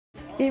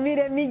Y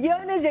miren,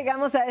 millones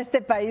llegamos a este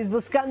país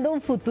buscando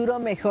un futuro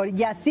mejor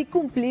y así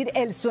cumplir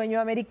el sueño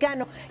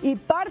americano. Y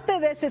parte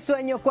de ese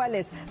sueño, ¿cuál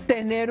es?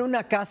 Tener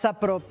una casa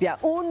propia,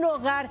 un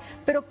hogar.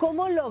 Pero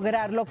 ¿cómo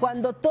lograrlo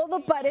cuando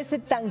todo parece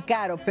tan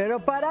caro?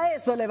 Pero para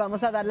eso le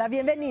vamos a dar la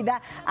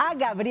bienvenida a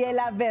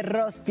Gabriela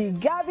Berrospi.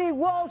 Gaby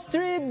Wall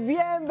Street,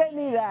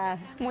 bienvenida.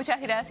 Muchas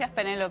gracias,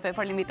 Penélope,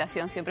 por la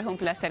invitación. Siempre es un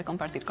placer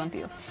compartir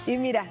contigo. Y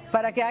mira,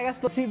 para que hagas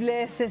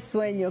posible ese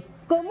sueño,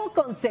 ¿cómo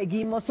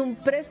conseguimos un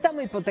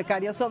préstamo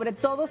hipotecario, sobre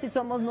todo si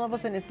somos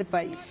nuevos en este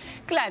país?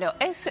 Claro,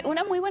 es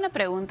una muy buena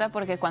pregunta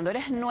porque cuando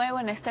eres nuevo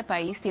en este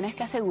país tienes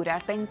que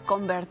asegurarte en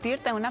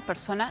convertirte en una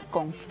persona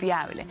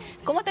confiable.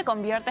 ¿Cómo te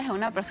conviertes en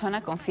una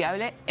persona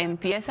confiable?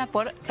 Empieza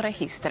por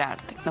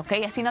registrarte,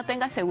 ¿ok? Así no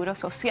tengas seguro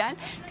social,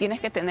 tienes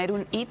que tener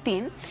un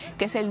ITIN,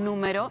 que es el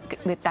número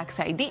de Tax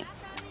ID.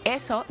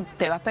 Eso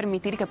te va a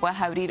permitir que puedas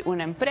abrir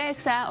una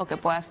empresa o que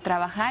puedas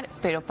trabajar,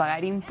 pero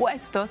pagar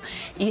impuestos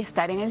y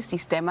estar en el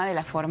sistema de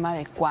la forma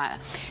adecuada.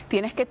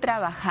 Tienes que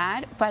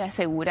trabajar para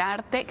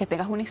asegurarte que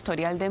tengas un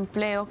historial de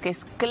empleo que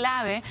es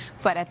clave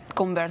para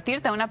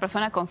convertirte en una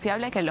persona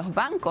confiable que los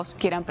bancos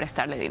quieran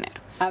prestarle dinero.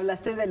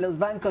 Hablaste de los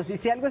bancos y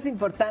si algo es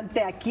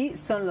importante aquí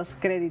son los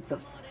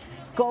créditos.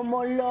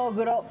 ¿Cómo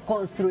logro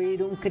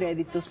construir un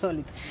crédito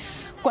sólido?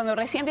 Cuando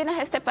recién vienes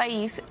a este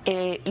país,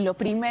 lo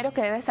primero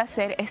que debes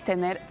hacer es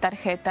tener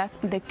tarjetas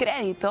de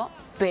crédito,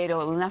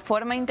 pero de una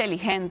forma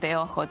inteligente,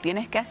 ojo.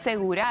 Tienes que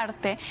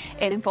asegurarte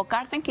en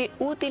enfocarte en que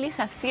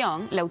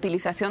la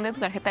utilización de tu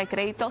tarjeta de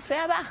crédito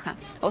sea baja.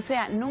 O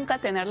sea, nunca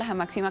tenerlas a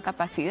máxima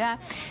capacidad,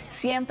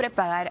 siempre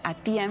pagar a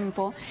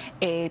tiempo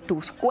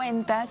tus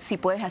cuentas, si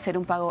puedes hacer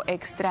un pago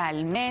extra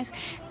al mes.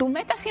 Tu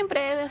meta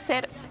siempre debe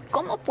ser: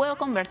 ¿cómo puedo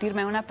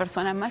convertirme en una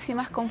persona más y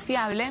más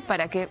confiable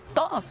para que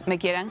todos me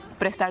quieran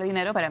prestar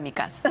dinero para mi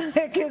casa?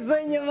 ¡Qué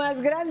sueño más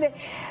grande!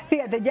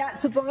 Fíjate, ya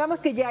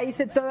supongamos que ya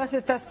hice todas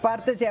estas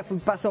partes, ya fui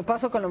paso a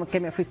paso con lo que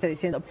me fuiste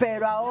diciendo,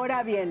 pero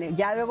ahora viene,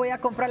 ya me voy a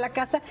comprar la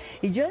casa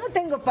y yo no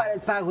tengo para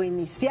el pago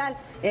inicial,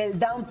 el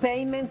down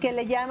payment que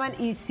le llaman,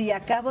 y si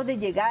acabo de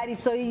llegar y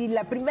soy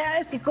la primera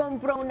vez que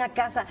compro una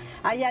casa,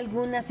 ¿hay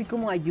alguna así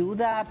como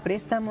ayuda,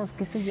 préstamos,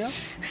 qué sé yo?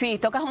 Sí,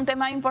 tocas un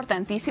tema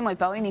importantísimo, el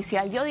pago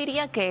inicial. Yo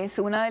diría que es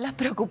una de las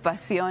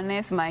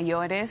preocupaciones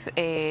mayores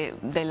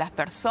de las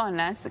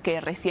personas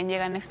que recién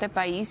llegan a este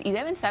país, y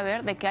deben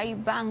saber de que hay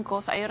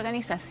bancos, hay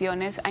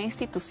organizaciones, hay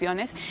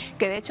instituciones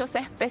que de hecho se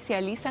especializan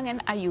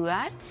en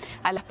ayudar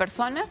a las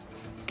personas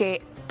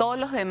que todos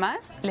los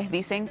demás les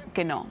dicen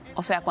que no.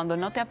 O sea, cuando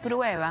no te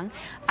aprueban,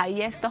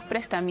 hay estos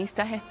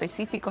prestamistas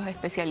específicos,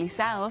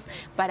 especializados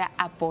para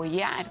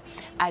apoyar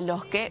a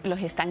los que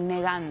los están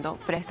negando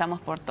préstamos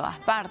por todas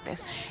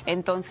partes.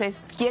 Entonces,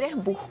 quieres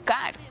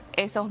buscar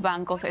esos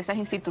bancos, esas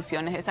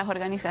instituciones, esas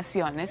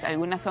organizaciones.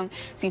 Algunas son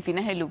sin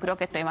fines de lucro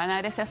que te van a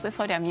dar ese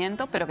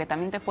asesoramiento, pero que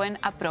también te pueden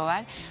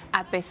aprobar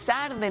a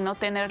pesar de no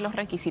tener los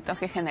requisitos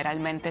que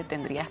generalmente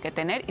tendrías que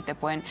tener, y te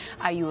pueden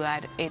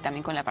ayudar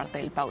también con la parte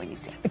del pago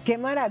inicial. ¡Qué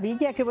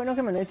maravilla! Qué bueno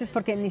que me lo dices,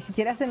 porque ni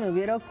siquiera se me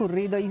hubiera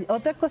ocurrido. Y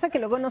otra cosa que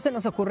luego no se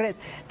nos ocurre es,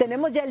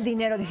 tenemos ya el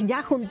dinero, dije,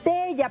 ya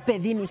junté, ya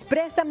pedí mis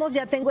préstamos,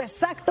 ya tengo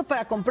exacto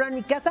para comprar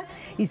mi casa,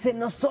 y se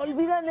nos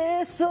olvidan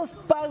esos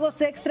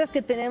pagos extras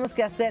que tenemos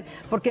que hacer,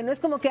 porque no es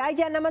como que, ay,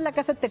 ya nada más la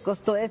casa te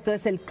costó esto,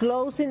 es el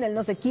closing, el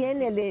no sé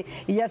quién,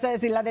 y ya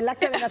sabes, y la del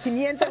acta de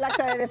nacimiento, el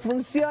acta de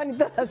defunción y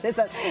todas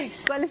esas.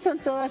 ¿Cuáles son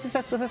todas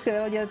esas cosas que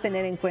debo yo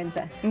tener en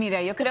cuenta?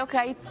 Mira, yo creo que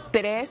hay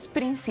tres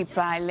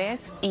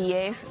principales y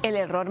es el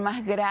error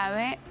más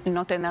grave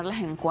no tenerlas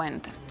en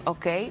cuenta,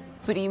 ¿ok?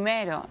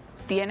 Primero,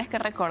 tienes que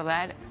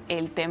recordar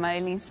el tema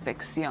de la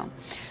inspección.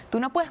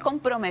 Tú no puedes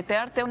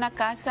comprometerte a una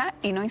casa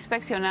y no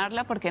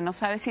inspeccionarla porque no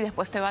sabes si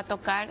después te va a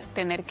tocar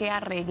tener que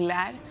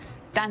arreglar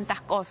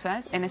tantas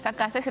cosas en esa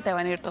casa y se te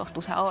van a ir todos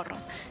tus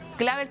ahorros.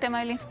 Clave el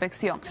tema de la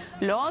inspección.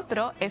 Lo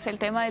otro es el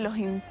tema de los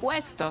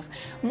impuestos.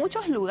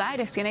 Muchos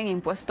lugares tienen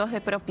impuestos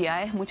de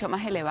propiedades mucho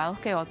más elevados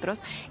que otros,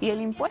 y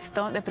el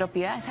impuesto de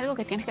propiedad es algo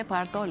que tienes que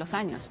pagar todos los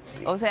años.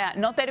 O sea,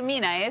 no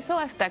termina eso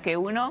hasta que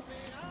uno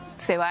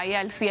se vaya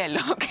al cielo,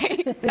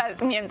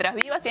 ¿ok? Mientras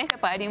vivas tienes que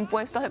pagar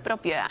impuestos de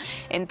propiedad.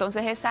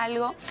 Entonces es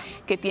algo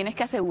que tienes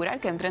que asegurar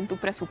que entre en tu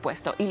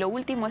presupuesto. Y lo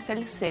último es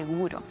el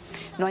seguro.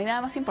 No hay nada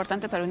más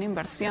importante para una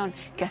inversión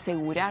que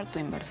asegurar tu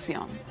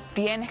inversión.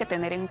 Tienes que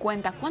tener en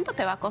cuenta cuánto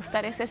te va a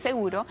costar ese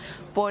seguro,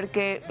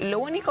 porque lo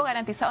único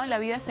garantizado en la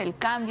vida es el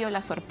cambio,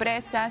 las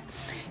sorpresas,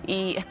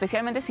 y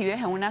especialmente si vives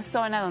en una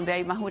zona donde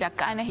hay más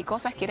huracanes y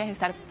cosas, quieres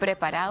estar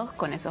preparados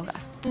con esos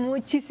gastos.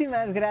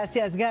 Muchísimas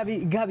gracias,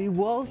 Gaby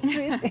Wall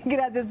Street.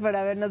 Gracias por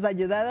habernos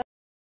ayudado.